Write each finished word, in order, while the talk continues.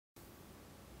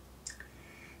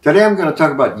Today I'm going to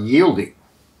talk about yielding.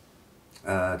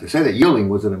 To say that yielding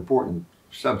was an important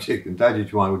subject in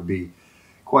Taijiquan would be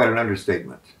quite an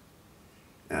understatement.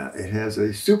 It has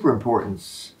a super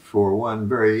importance for one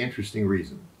very interesting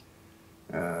reason.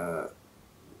 Taijiquan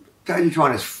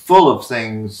is full of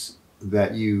things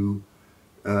that you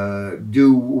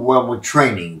do well with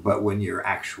training, but when you're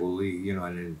actually, at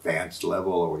an advanced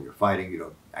level or when you're fighting, you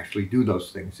don't actually do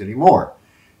those things anymore.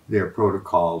 There are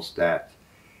protocols that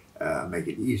make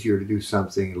it easier to do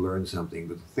something, learn something,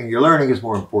 but the thing you're learning is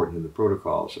more important than the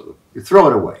protocol, so you throw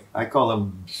it away. I call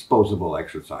them disposable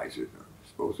exercises or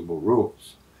disposable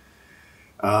rules.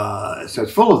 So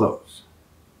it's full of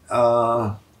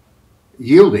those.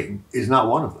 Yielding is not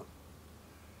one of them.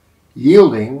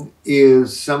 Yielding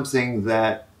is something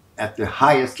that at the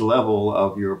highest level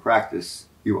of your practice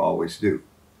you always do.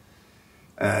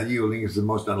 Yielding is the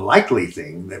most unlikely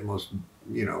thing that most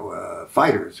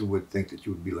fighters would think that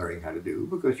you would be learning how to do,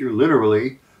 because you're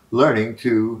literally learning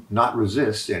to not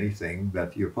resist anything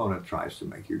that the opponent tries to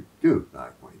make you do.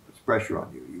 Like when he puts pressure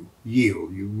on you, you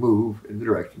yield, you move in the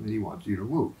direction that he wants you to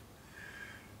move.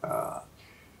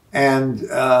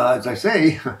 As I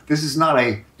say, this is not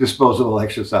a disposable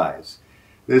exercise.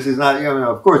 This is not,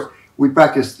 of course, we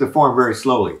practice the form very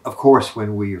slowly. Of course,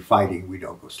 when we are fighting, we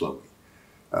don't go slowly.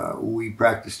 We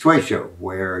practice Tuisho,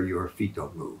 where your feet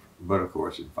don't move. But of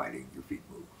course, in fighting, your feet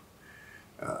move.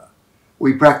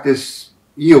 We practice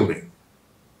yielding.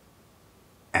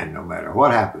 And no matter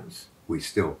what happens, we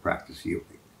still practice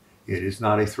yielding. It is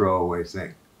not a throwaway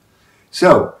thing.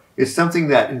 So, it's something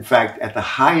that, in fact, at the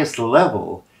highest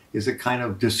level, is a kind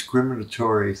of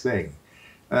discriminatory thing.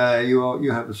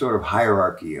 You have a sort of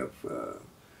hierarchy of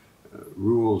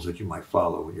rules that you might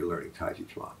follow when you're learning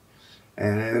Taijiquan.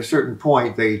 And at a certain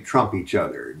point, they trump each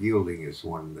other. Yielding is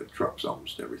one that trumps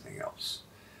almost everything else.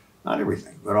 Not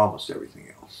everything, but almost everything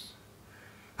else.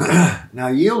 Now,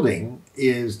 yielding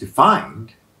is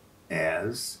defined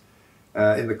as,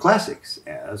 in the classics,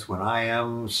 as when I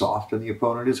am soft and the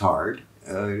opponent is hard,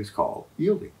 it is called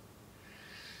yielding.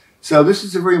 So this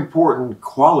is a very important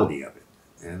quality of it,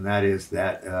 and that is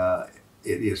that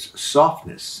it is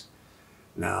softness.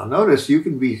 Now, notice you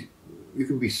can be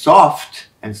soft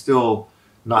and still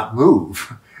not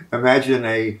move. Imagine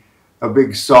a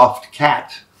big soft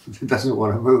cat that doesn't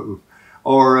want to move,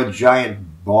 or a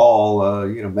giant ball,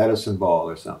 medicine ball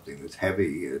or something that's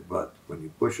heavy, but when you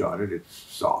push on it, it's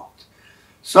soft.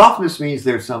 Softness means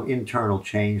there's some internal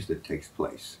change that takes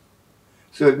place.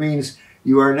 So it means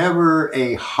you are never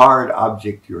a hard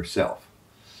object yourself.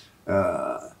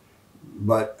 But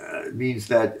it means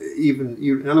that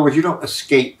in other words, you don't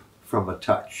escape from a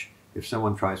touch. If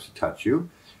someone tries to touch you,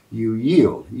 you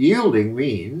yield. Yielding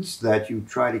means that you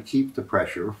try to keep the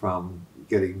pressure from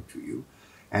getting to you,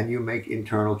 and you make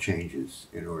internal changes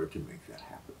in order to make that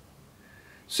happen.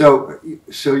 So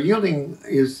yielding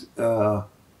is, as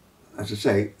I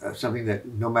say, something that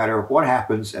no matter what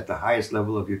happens at the highest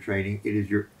level of your training, it is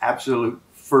your absolute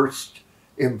first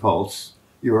impulse,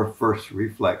 your first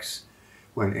reflex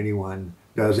when anyone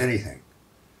does anything,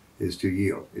 is to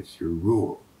yield. It's your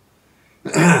rule.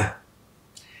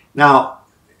 Now,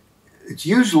 it's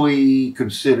usually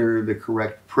considered the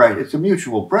correct pressure. It's a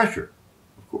mutual pressure,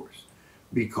 of course,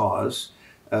 because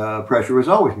pressure is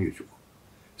always mutual.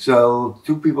 So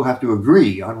two people have to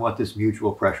agree on what this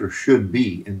mutual pressure should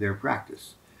be in their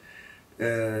practice.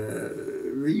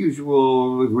 The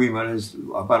usual agreement is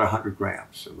about 100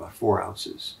 grams, about 4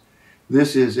 ounces.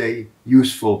 This is a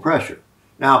useful pressure.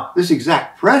 Now, this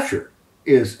exact pressure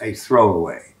is a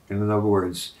throwaway. In other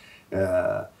words,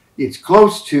 it's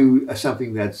close to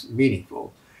something that's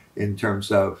meaningful in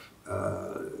terms of,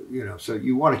 so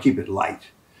you want to keep it light.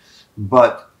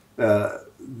 But as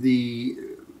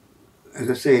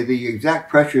I say, the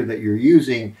exact pressure that you're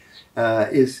using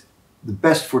is the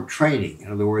best for training.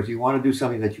 In other words, you want to do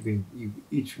something that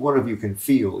each one of you can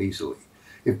feel easily.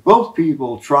 If both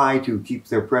people try to keep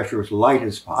their pressure as light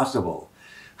as possible,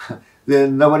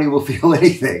 then nobody will feel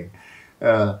anything,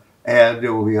 and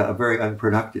it will be very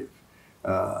unproductive.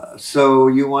 So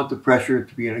you want the pressure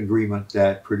to be an agreement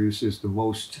that produces the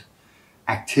most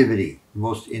activity,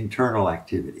 most internal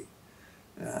activity.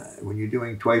 When you're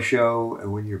doing Tuisho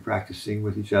and when you're practicing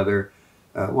with each other,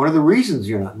 one of the reasons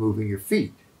you're not moving your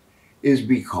feet is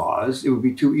because it would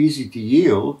be too easy to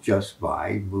yield just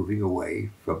by moving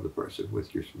away from the person with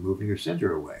moving your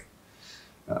center away.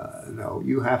 No,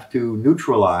 you have to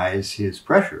neutralize his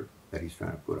pressure that he's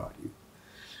trying to put on you,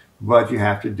 but you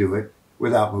have to do it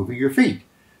without moving your feet.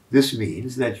 This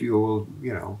means that you will,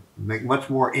 make much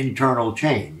more internal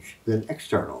change than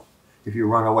external. If you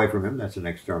run away from him, that's an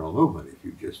external movement. If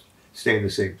you just stay in the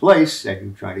same place and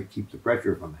you try to keep the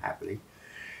pressure from happening,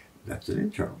 that's an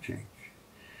internal change.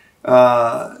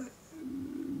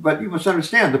 But you must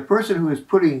understand, the person who is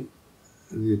putting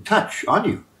the touch on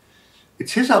you,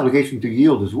 it's his obligation to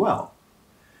yield as well.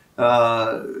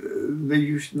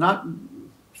 You should not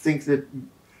think that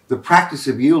the practice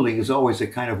of yielding is always a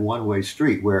kind of one-way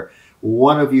street where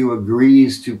one of you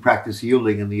agrees to practice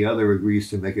yielding and the other agrees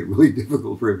to make it really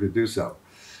difficult for him to do so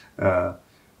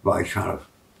by trying to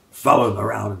follow him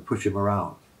around and push him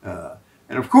around.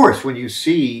 And of course, when you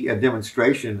see a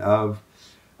demonstration of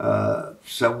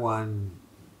someone,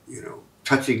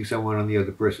 touching someone and the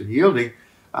other person yielding,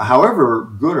 however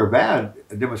good or bad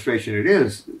a demonstration it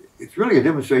is, it's really a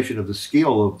demonstration of the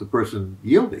skill of the person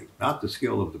yielding, not the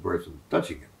skill of the person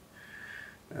touching him.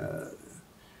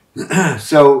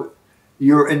 So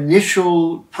your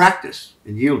initial practice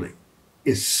in yielding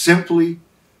is simply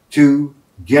to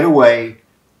get away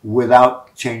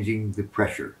without changing the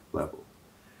pressure level.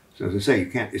 So as I say, you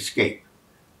can't escape,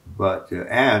 but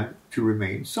and to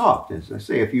remain soft. As I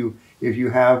say, if you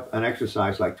have an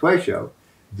exercise like Tuisho,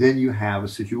 then you have a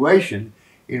situation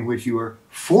in which you are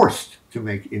forced to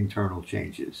make internal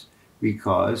changes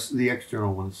because the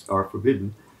external ones are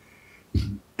forbidden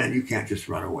and you can't just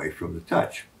run away from the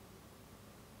touch.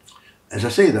 As I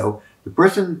say, though, the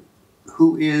person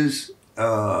who is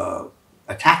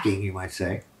attacking, you might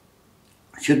say,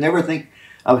 should never think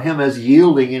of him as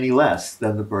yielding any less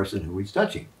than the person who he's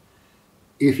touching.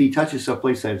 If he touches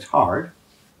someplace that is hard,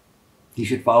 he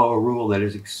should follow a rule that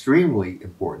is extremely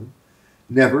important.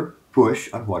 Never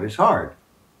push on what is hard.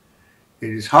 It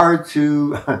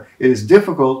is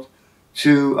difficult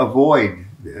to avoid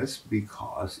this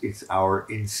because it's our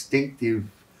instinctive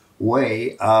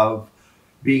way of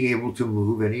being able to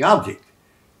move any object.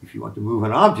 If you want to move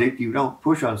an object, you don't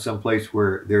push on some place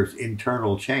where there's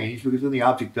internal change because then the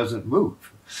object doesn't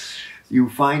move. You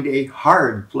find a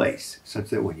hard place such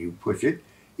that when you push it,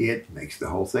 it makes the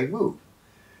whole thing move.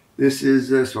 This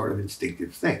is a sort of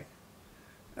instinctive thing.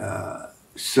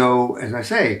 So, as I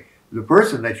say, the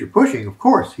person that you're pushing, of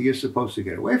course, he is supposed to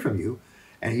get away from you,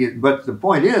 but the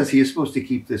point is, he is supposed to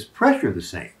keep this pressure the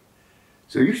same.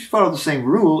 So you should follow the same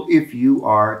rule if you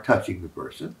are touching the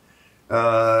person.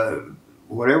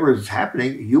 Whatever is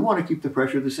happening, you want to keep the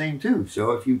pressure the same too.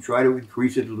 So if you try to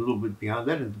increase it a little bit beyond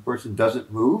that and the person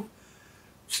doesn't move,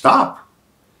 stop.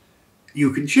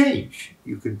 You can change.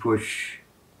 You can push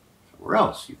somewhere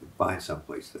else. You can find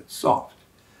someplace that's soft.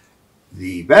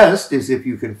 The best is if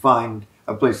you can find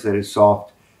a place that is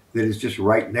soft that is just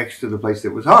right next to the place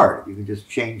that was hard. If you can just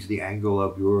change the angle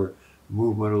of your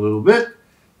movement a little bit,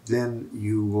 then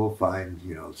you will find,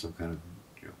 some kind of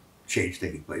change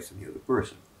taking place in the other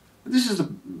person. But this is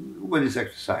the way this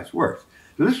exercise works.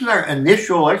 So this was our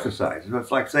initial exercise.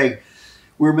 It's like saying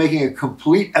we're making a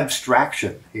complete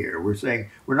abstraction here. We're saying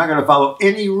we're not going to follow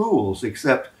any rules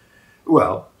except,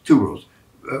 well, two rules.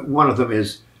 One of them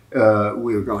is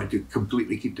we're going to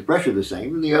completely keep the pressure the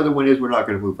same, and the other one is we're not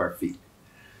going to move our feet.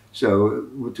 So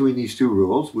between these two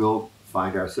rules, we'll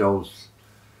find ourselves,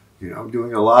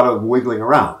 doing a lot of wiggling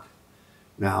around.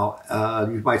 Now,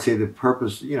 you might say the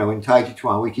purpose, in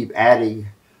Taijiquan, we keep adding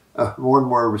more and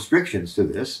more restrictions to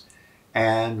this,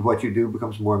 and what you do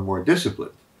becomes more and more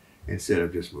disciplined instead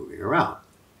of just moving around.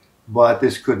 But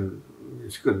this couldn't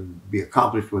be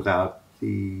accomplished without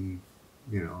the,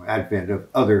 advent of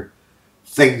other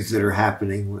things that are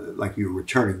happening, like you're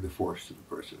returning the force to the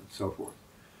person and so forth.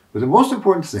 But the most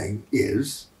important thing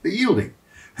is the yielding.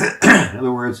 In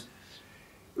other words,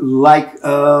 like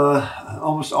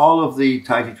almost all of the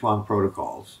Taijiquan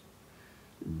protocols,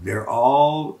 they're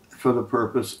all for the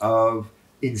purpose of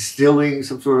instilling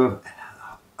some sort of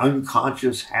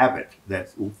unconscious habit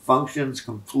that functions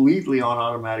completely on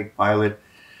automatic pilot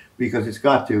because it's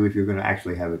got to if you're going to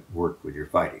actually have it work when you're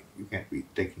fighting. You can't be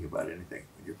thinking about anything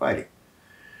when you're fighting.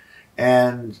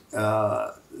 And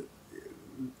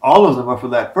all of them are for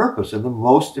that purpose. And the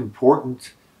most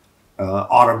important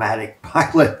automatic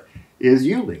pilot is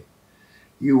yielding.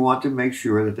 You want to make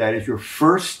sure that that is your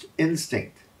first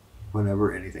instinct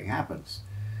whenever anything happens.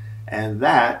 And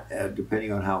that,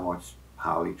 depending on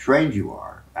how trained you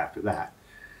are after that,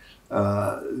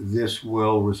 this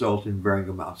will result in varying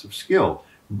amounts of skill.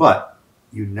 But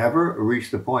you never reach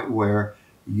the point where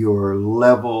your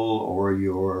level or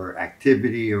your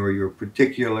activity or your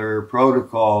particular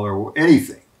protocol or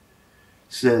anything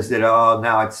says that, oh,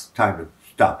 now it's time to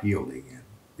stop yielding.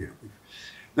 And,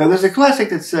 Now, there's a classic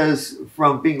that says,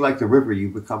 from being like the river, you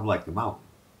become like the mountain.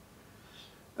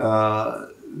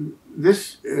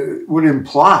 This would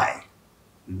imply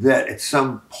that at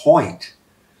some point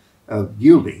of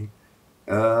yielding,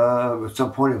 At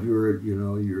some point of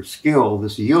your skill,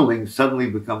 this yielding suddenly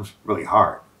becomes really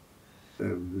hard.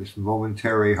 This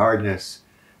momentary hardness,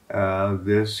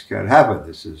 this can happen.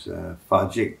 This is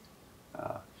Fajing.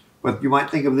 But you might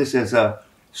think of this as a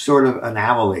sort of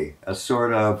anomaly, a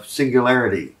sort of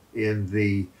singularity in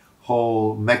the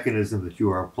whole mechanism that you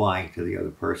are applying to the other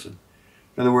person.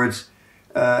 In other words,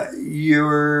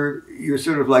 you're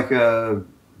sort of like a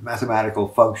mathematical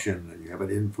function. You have an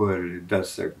input and it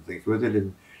does certain things with it,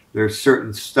 and there's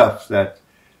certain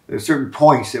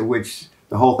points at which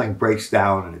the whole thing breaks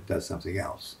down and it does something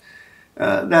else.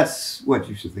 That's what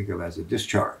you should think of as a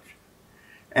discharge.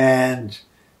 And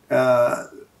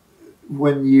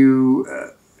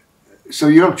so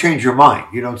you don't change your mind.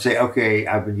 You don't say, okay,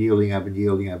 I've been yielding,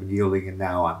 and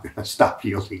now I'm going to stop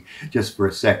yielding just for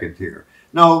a second here.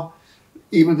 No,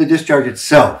 even the discharge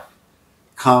itself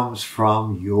comes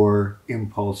from your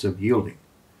impulse of yielding.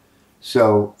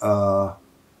 So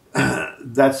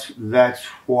that's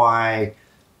why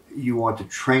you want to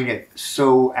train it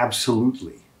so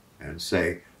absolutely and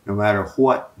say, no matter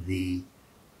what the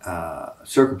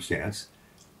circumstance,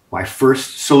 my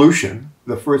first solution,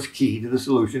 the first key to the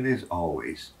solution is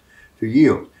always to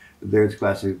yield. There's a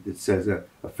classic that says a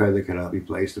feather cannot be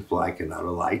placed, a fly cannot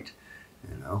alight.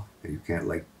 You can't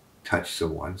like touch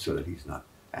someone so that he's not.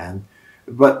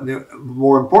 But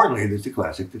more importantly, there's a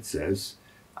classic that says,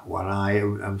 when I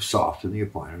am soft and the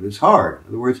opponent is hard. In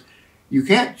other words, you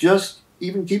can't just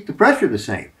even keep the pressure the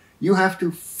same. You have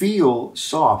to feel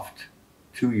soft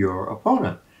to your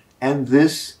opponent. And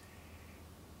this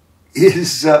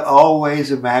is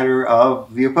always a matter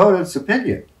of the opponent's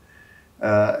opinion.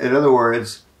 In other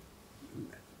words,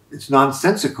 it's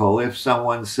nonsensical if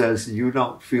someone says you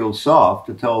don't feel soft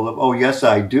to tell them, oh, yes,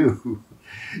 I do.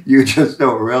 You just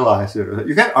don't realize it.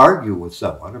 You can't argue with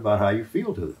someone about how you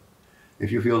feel to them.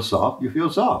 If you feel soft, you feel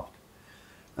soft.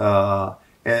 But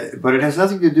it has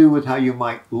nothing to do with how you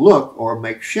might look or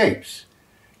make shapes.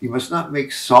 You must not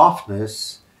make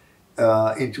softness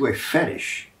into a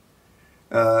fetish.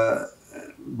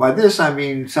 By this, I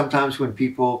mean sometimes when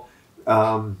people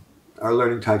are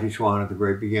learning Taijiquan at the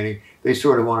very beginning, they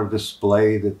sort of want to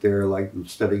display that they're like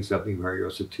studying something very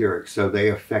esoteric. So they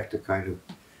affect a kind of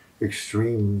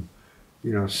extreme,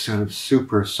 sort of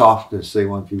super softness. They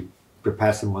want you to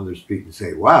pass them on their street and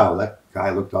say, wow, that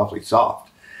guy looked awfully soft.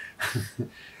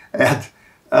 And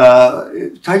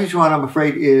Taijiquan, I'm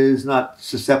afraid, is not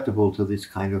susceptible to this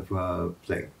kind of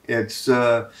thing. It's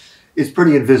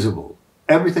pretty invisible.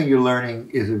 Everything you're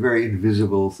learning is a very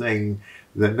invisible thing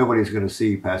that nobody's going to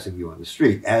see passing you on the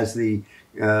street. As the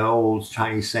old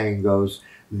Chinese saying goes,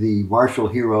 the martial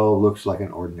hero looks like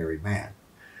an ordinary man.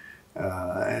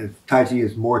 And Tai Chi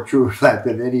is more true of that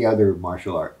than any other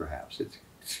martial art, perhaps. It's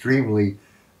extremely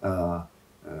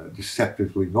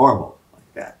deceptively normal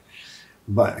like that.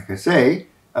 But like I say,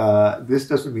 this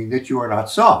doesn't mean that you are not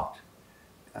soft.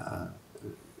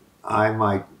 I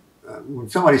might, when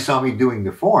somebody saw me doing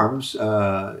the forms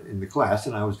in the class,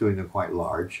 and I was doing them quite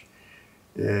large,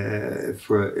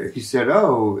 he said,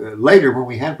 oh, later when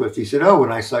we had this, he said, oh,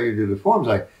 when I saw you do the forms,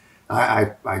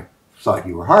 I thought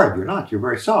you were hard. You're not. You're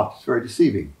very soft. It's very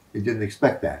deceiving. You didn't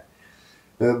expect that.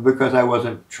 Because I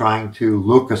wasn't trying to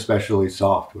look especially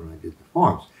soft when I did the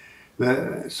forms.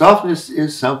 The softness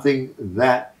is something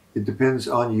that it depends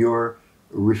on your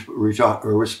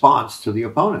response to the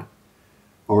opponent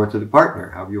or to the partner,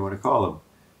 however you want to call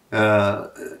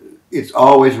them. It's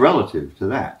always relative to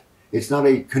that. It's not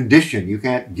a condition. You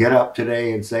can't get up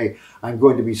today and say, I'm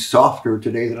going to be softer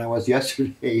today than I was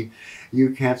yesterday. You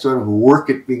can't sort of work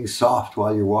at being soft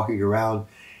while you're walking around.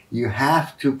 You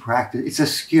have to practice. It's a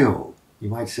skill. You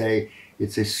might say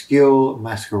it's a skill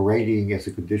masquerading as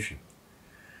a condition.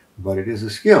 But it is a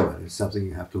skill, and it's something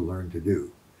you have to learn to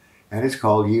do. And it's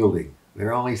called yielding. There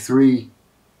are only three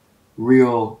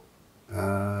real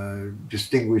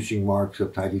distinguishing marks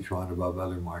of Taijiquan above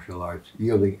other martial arts: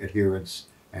 yielding, adherence,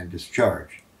 and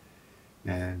discharge.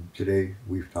 And today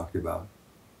we've talked about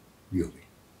yielding.